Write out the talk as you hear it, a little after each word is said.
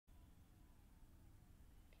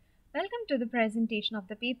Welcome to the presentation of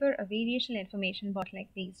the paper, A Variational Information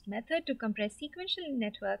Bottleneck-Based Method to Compress Sequential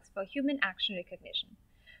Networks for Human Action Recognition.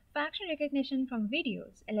 For action recognition from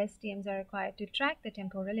videos, LSTMs are required to track the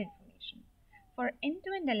temporal information. For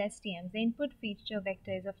end-to-end LSTMs, the input feature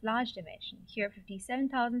vector is of large dimension, here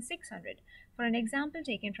 57,600, for an example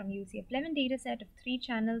taken from UCF11 dataset of 3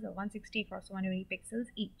 channels of 160 x 180 pixels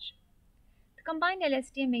each. The combined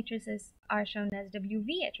LSTM matrices are shown as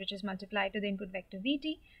WVH, which is multiplied to the input vector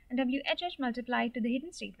VT, and WHH multiplied to the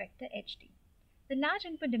hidden state vector HT. The large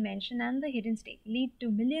input dimension and the hidden state lead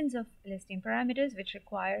to millions of LSTM parameters which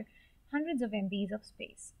require hundreds of MBs of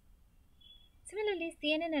space. Similarly,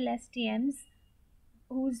 CNN LSTMs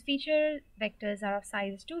whose feature vectors are of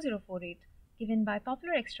size 2048, given by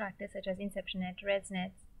popular extractors such as InceptionNet,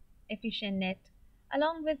 ResNet, EfficientNet,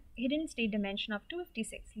 along with hidden state dimension of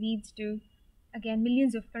 256 leads to again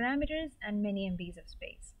millions of parameters and many MBs of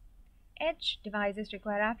space. Edge devices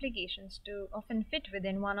require applications to often fit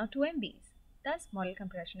within 1 or 2 MBs, thus model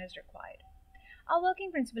compression is required. Our working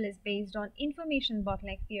principle is based on information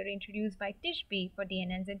bottleneck theory introduced by Tishby for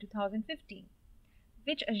DNNs in 2015,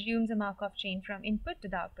 which assumes a Markov chain from input to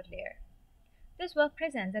the output layer. This work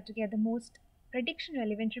presents that to get the most prediction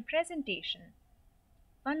relevant representation,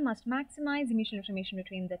 one must maximize the mutual information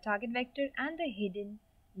between the target vector and the hidden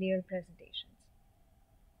layer representations.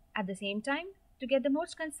 At the same time, to get the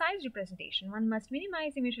most concise representation, one must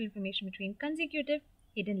minimize the mutual information between consecutive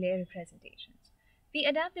hidden layer representations. We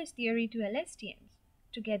adapt this theory to LSTMs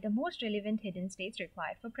to get the most relevant hidden states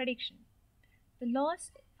required for prediction. The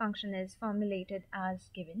loss function is formulated as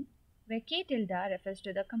given, where k tilde refers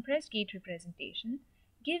to the compressed gate representation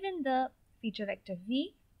given the feature vector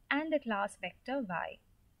v and the class vector y.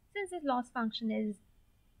 Since this loss function is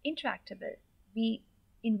intractable, we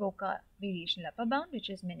invoke a variational upper bound which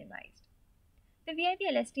is minimized. The VIB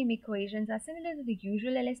LSTM equations are similar to the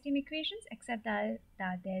usual LSTM equations except that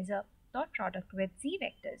there is a dot product with z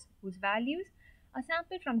vectors whose values are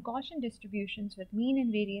sampled from Gaussian distributions with mean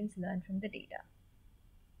and variance learned from the data.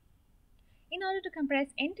 In order to compress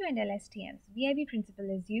end-to-end LSTMs, VIB principle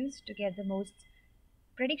is used to get the most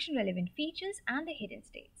prediction relevant features and the hidden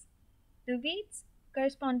states. The weights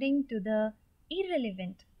corresponding to the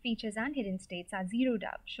irrelevant features and hidden states are zeroed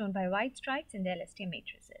out, shown by white stripes in the LSTM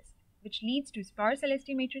matrices, which leads to sparse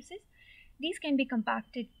LSTM matrices. These can be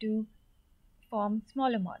compacted to form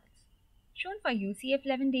smaller models. Shown for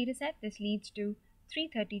UCF11 dataset, this leads to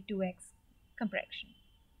 332x compression.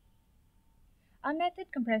 Our method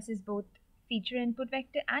compresses both feature input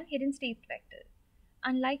vector and hidden state vector,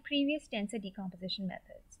 unlike previous tensor decomposition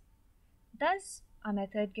methods. Thus, our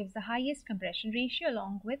method gives the highest compression ratio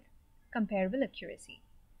along with comparable accuracy.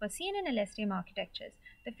 For CNN LSTM architectures,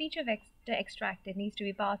 the feature vector extracted needs to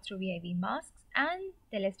be passed through VIB masks and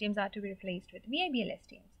the LSTMs are to be replaced with VIB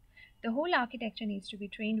LSTMs. The whole architecture needs to be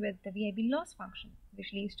trained with the VIB loss function,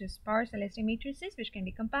 which leads to sparse LSTM matrices which can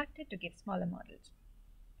be compacted to give smaller models.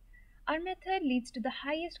 Our method leads to the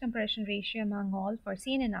highest compression ratio among all for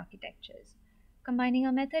CNN architectures. Combining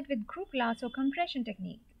our method with group lasso compression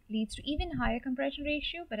technique leads to even higher compression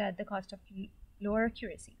ratio but at the cost of lower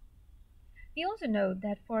accuracy. We also note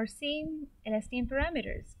that for same LSTM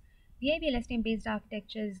parameters, VIB LSTM based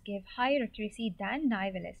architectures give higher accuracy than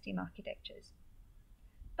naive LSTM architectures.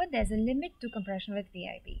 But there's a limit to compression with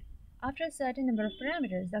VIB. After a certain number of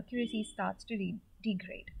parameters, the accuracy starts to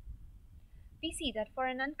degrade. We see that for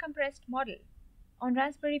an uncompressed model, on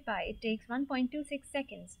Raspberry Pi it takes 1.26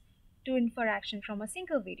 seconds to infer action from a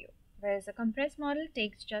single video, whereas a compressed model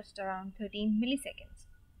takes just around 13 milliseconds.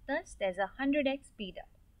 Thus, there's a 100x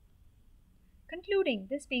speedup. Concluding,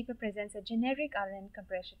 this paper presents a generic RNN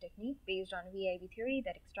compression technique based on VIB theory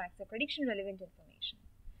that extracts the prediction-relevant information.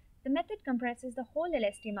 The method compresses the whole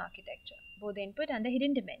LSTM architecture, both the input and the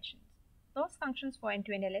hidden dimensions. Loss functions for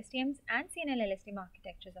end-to-end LSTMs and CNN LSTM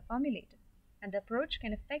architectures are formulated, and the approach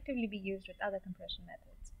can effectively be used with other compression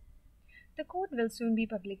methods. The code will soon be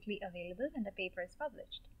publicly available when the paper is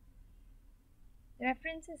published. The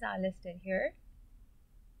references are listed here.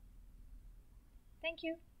 Thank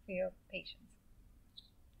you for your patience.